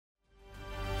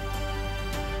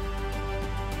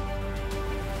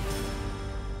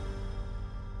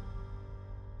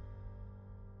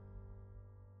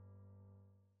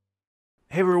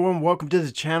everyone, welcome to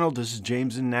the channel. This is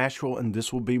James in Nashville, and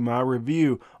this will be my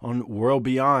review on World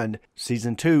Beyond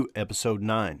Season 2, Episode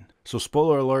 9. So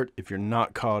spoiler alert if you're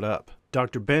not caught up.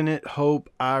 Dr. Bennett, Hope,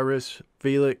 Iris,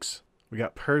 Felix, we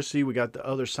got Percy, we got the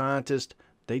other scientist.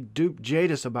 They duped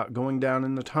Jadis about going down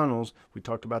in the tunnels. We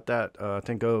talked about that, I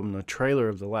think, in the trailer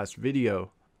of the last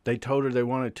video. They told her they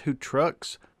wanted 2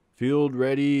 trucks, fueled,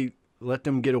 ready, let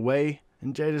them get away.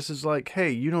 And Jadis is like, hey,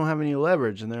 you don't have any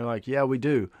leverage. And they're like, yeah, we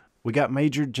do. We got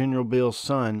Major General Bill's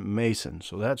son, Mason.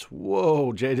 So that's,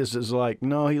 whoa. Jadis is like,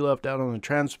 no, he left out on the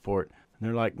transport. And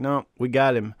they're like, no, we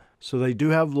got him. So they do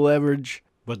have leverage,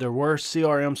 but there were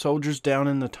CRM soldiers down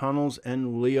in the tunnels,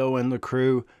 and Leo and the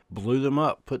crew blew them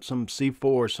up, put some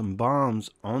C4, some bombs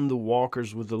on the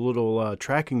walkers with the little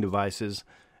tracking devices,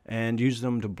 and used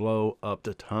them to blow up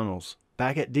the tunnels.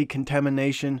 Back at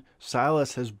decontamination,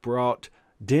 Silas has brought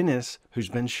Dennis, who's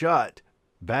been shot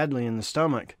badly in the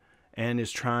stomach, and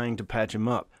is trying to patch him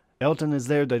up. Elton is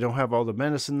there. They don't have all the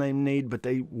medicine they need, but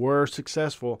they were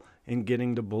successful in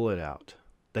getting the bullet out.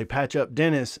 They patch up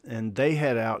Dennis, and they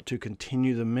head out to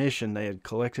continue the mission. They had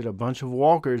collected a bunch of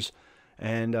walkers,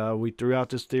 and we threw out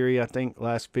this theory, I think,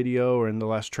 last video or in the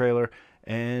last trailer,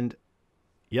 and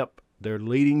yep, they're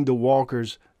leading the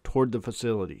walkers toward the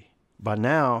facility. By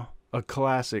now, a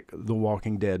classic The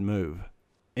Walking Dead move.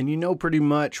 And you know pretty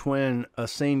much when a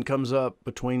scene comes up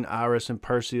between Iris and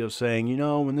Percy of saying, you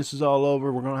know, when this is all over,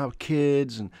 we're going to have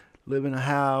kids and live in a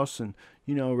house and,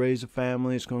 you know, raise a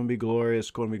family. It's going to be glorious.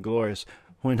 It's going to be glorious.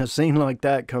 When a scene like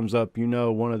that comes up, you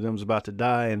know one of them's about to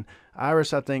die. And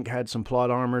Iris, I think, had some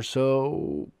plot armor.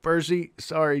 So, Percy,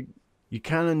 sorry, you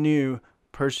kind of knew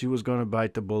Percy was going to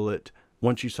bite the bullet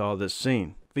once you saw this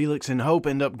scene. Felix and Hope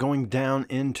end up going down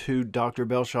into Dr.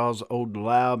 Belshaw's old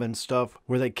lab and stuff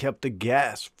where they kept the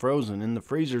gas frozen in the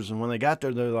freezers. And when they got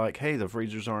there, they're like, hey, the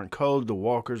freezers aren't cold. The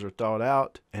walkers are thawed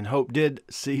out. And Hope did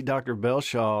see Dr.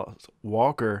 Belshaw's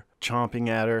walker chomping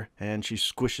at her, and she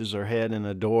squishes her head in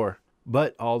a door.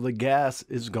 But all the gas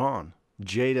is gone.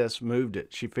 Jadis moved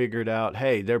it. She figured out,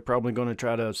 hey, they're probably going to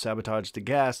try to sabotage the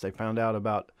gas. They found out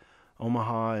about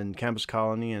Omaha and Campus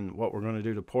Colony and what we're going to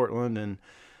do to Portland, and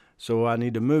so I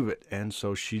need to move it. And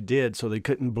so she did, so they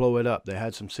couldn't blow it up. They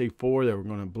had some C4. They were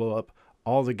going to blow up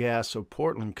all the gas so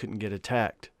Portland couldn't get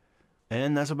attacked.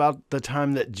 And that's about the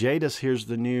time that Jadis hears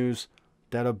the news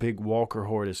that a big walker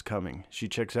horde is coming. She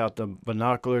checks out the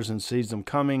binoculars and sees them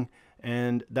coming,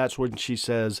 and that's when she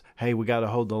says, hey, we got to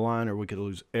hold the line or we could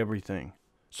lose everything.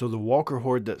 So the walker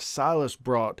horde that Silas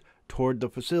brought toward the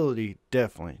facility,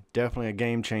 definitely a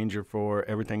game changer for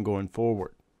everything going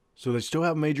forward. So they still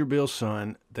have Major Bill's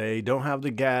son. They don't have the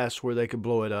gas where they could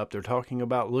blow it up. They're talking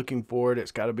about looking for it.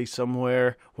 It's got to be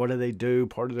somewhere. What do they do?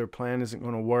 Part of their plan isn't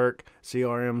going to work.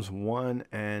 CRM's won,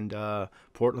 and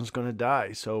Portland's going to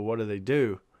die. So what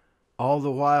do? All the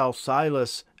while,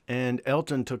 Silas and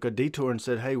Elton took a detour and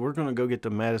said, hey, we're going to go get the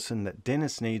medicine that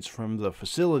Dennis needs from the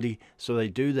facility. So they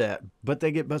do that. But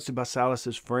they get busted by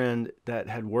Silas's friend that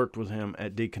had worked with him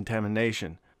at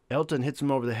decontamination. Elton hits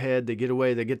him over the head. They get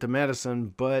away. They get the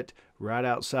medicine. But right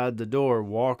outside the door,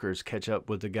 walkers catch up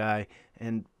with the guy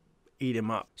and eat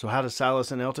him up. So how does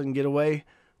Silas and Elton get away?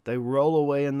 They roll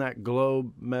away in that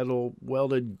globe, metal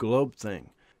welded globe thing.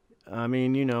 I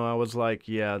mean, you know, I was like,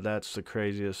 yeah, that's the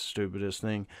craziest, stupidest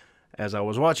thing as I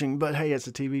was watching. But hey, it's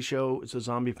a TV show. It's a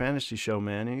zombie fantasy show,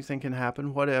 man. Anything can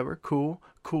happen. Whatever. Cool.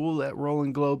 That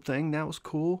rolling globe thing. That was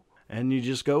cool. And you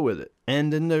just go with it.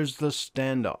 And then there's the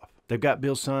standoff. They've got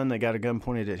Bill's son. They got a gun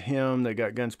pointed at him. They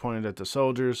got guns pointed at the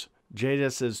soldiers.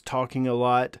 Jadis is talking a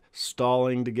lot,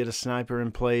 stalling to get a sniper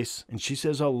in place. And she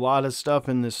says a lot of stuff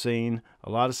in this scene. A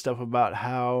lot of stuff about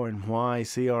how and why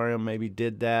CRM maybe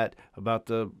did that, about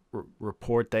the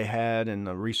report they had and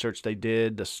the research they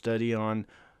did, the study on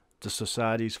the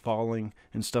societies falling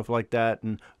and stuff like that.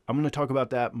 And I'm going to talk about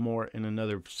that more in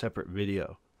another separate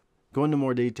video. Go into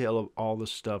more detail of all the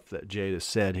stuff that Jadis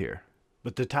said here.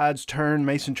 But the tides turn.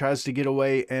 Mason tries to get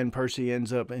away, and Percy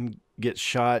ends up and gets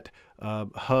shot.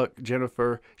 Huck,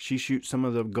 Jennifer, she shoots some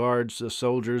of the guards, the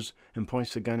soldiers, and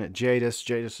points the gun at Jadis.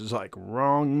 Jadis is like,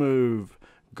 wrong move,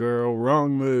 girl,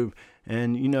 wrong move.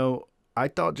 And, you know, I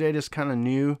thought Jadis kind of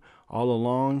knew all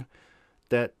along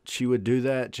that she would do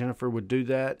that, Jennifer would do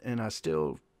that, and I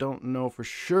still don't know for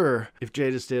sure if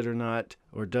Jadis did or not,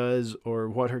 or does, or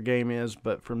what her game is.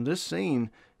 But from this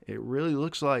scene, it really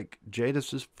looks like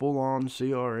Jadis is full-on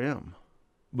CRM.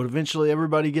 But eventually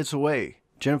everybody gets away.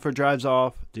 Jennifer drives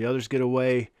off, the others get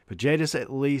away, but Jadis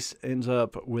at least ends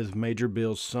up with Major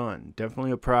Bill's son.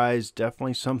 Definitely a prize,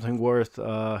 definitely something worth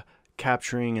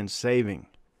capturing and saving.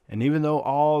 And even though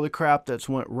all the crap that's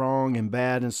went wrong and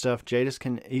bad and stuff, Jadis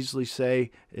can easily say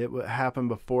it happened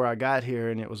before I got here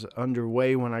and it was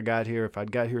underway when I got here. If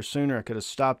I'd got here sooner, I could have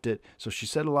stopped it. So she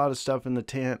said a lot of stuff in the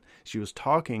tent. She was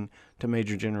talking to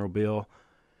Major General Bill.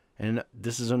 And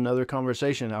this is another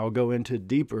conversation I'll go into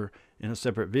deeper in a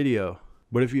separate video.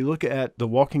 But if you look at the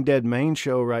Walking Dead main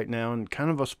show right now, and kind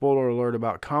of a spoiler alert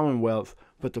about Commonwealth,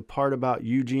 but the part about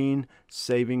Eugene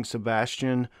saving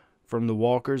Sebastian from the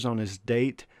walkers on his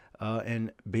date,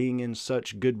 and being in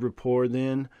such good rapport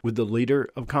then with the leader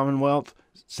of Commonwealth.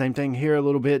 Same thing here a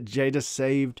little bit. Jada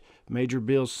saved Major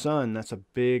Bill's son. That's a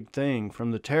big thing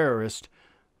from the terrorist.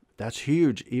 That's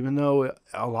huge. Even though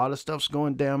a lot of stuff's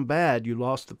going down bad, you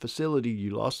lost the facility,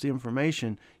 you lost the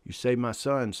information, you saved my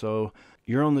son. So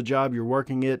you're on the job, you're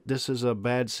working it. This is a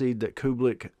bad seed that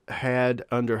Kubelik had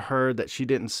under her that she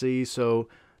didn't see. So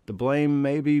the blame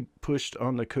may be pushed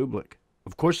on the Kubelik.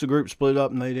 Of course, the group split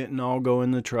up and they didn't all go in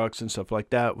the trucks and stuff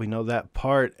like that. We know that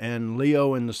part. And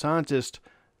Leo and the scientist,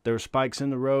 there were spikes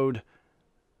in the road.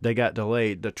 They got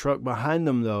delayed. The truck behind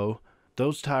them, though,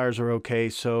 those tires are okay.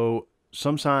 So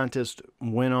some scientists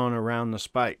went on around the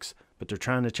spikes, but they're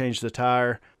trying to change the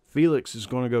tire. Felix is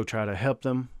going to go try to help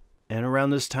them. And around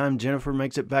this time, Jennifer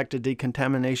makes it back to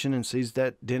decontamination and sees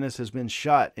that Dennis has been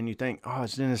shot. And you think, oh,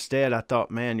 it's Dennis dead. I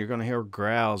thought, man, you're going to hear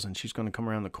growls and she's going to come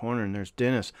around the corner and there's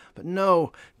Dennis. But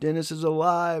no, Dennis is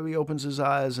alive. He opens his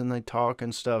eyes and they talk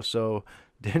and stuff. So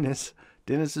Dennis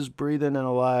is breathing and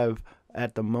alive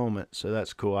at the moment. So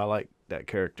that's cool. I like that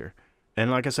character.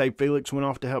 And like I say, Felix went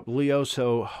off to help Leo.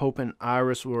 So Hope and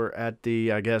Iris were at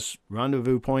the, I guess,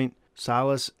 rendezvous point.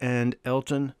 Silas and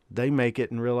Elton, they make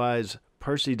it and realize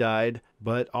Percy died,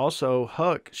 but also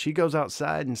Huck, she goes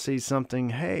outside and sees something.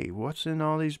 Hey, what's in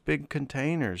all these big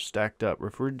containers stacked up,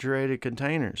 refrigerated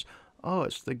containers? Oh,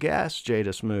 it's the gas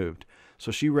Jadis moved.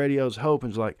 So she radios Hope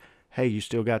and's like, hey, you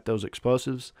still got those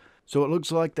explosives? So it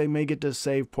looks like they may get to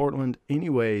save Portland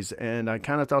anyways, and I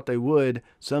kind of thought they would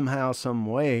somehow, some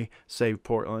way save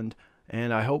Portland,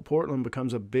 and I hope Portland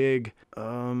becomes a big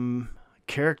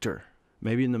character.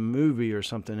 Maybe in the movie or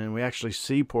something, and we actually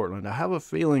see Portland. I have a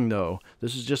feeling, though,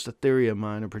 this is just a theory of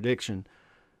mine, a prediction,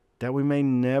 that we may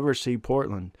never see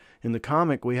Portland. In the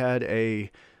comic, we had a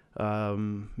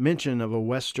mention of a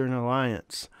Western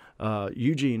Alliance.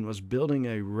 Eugene was building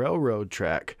a railroad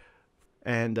track,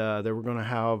 and they were going to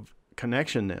have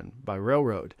connection then by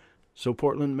railroad. So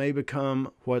Portland may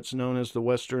become what's known as the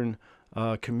Western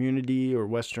Community or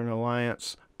Western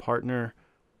Alliance partner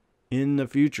in the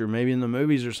future, maybe in the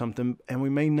movies or something, and we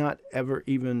may not ever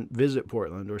even visit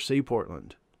Portland or see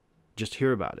Portland, just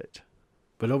hear about it.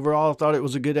 But overall, I thought it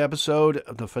was a good episode.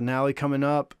 The finale coming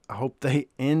up, I hope they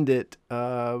end it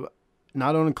not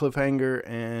on a cliffhanger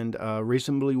and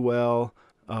reasonably well,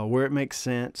 where it makes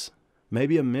sense.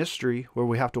 Maybe a mystery where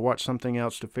we have to watch something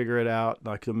else to figure it out,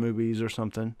 like the movies or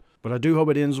something. But I do hope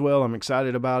it ends well. I'm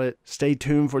excited about it. Stay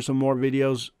tuned for some more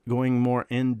videos going more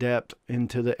in-depth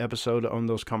into the episode on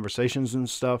those conversations and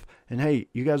stuff. And hey,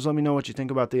 you guys let me know what you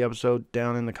think about the episode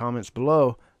down in the comments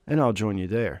below, and I'll join you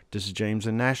there. This is James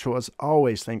in Nashville. As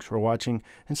always, thanks for watching,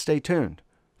 and stay tuned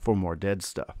for more dead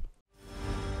stuff.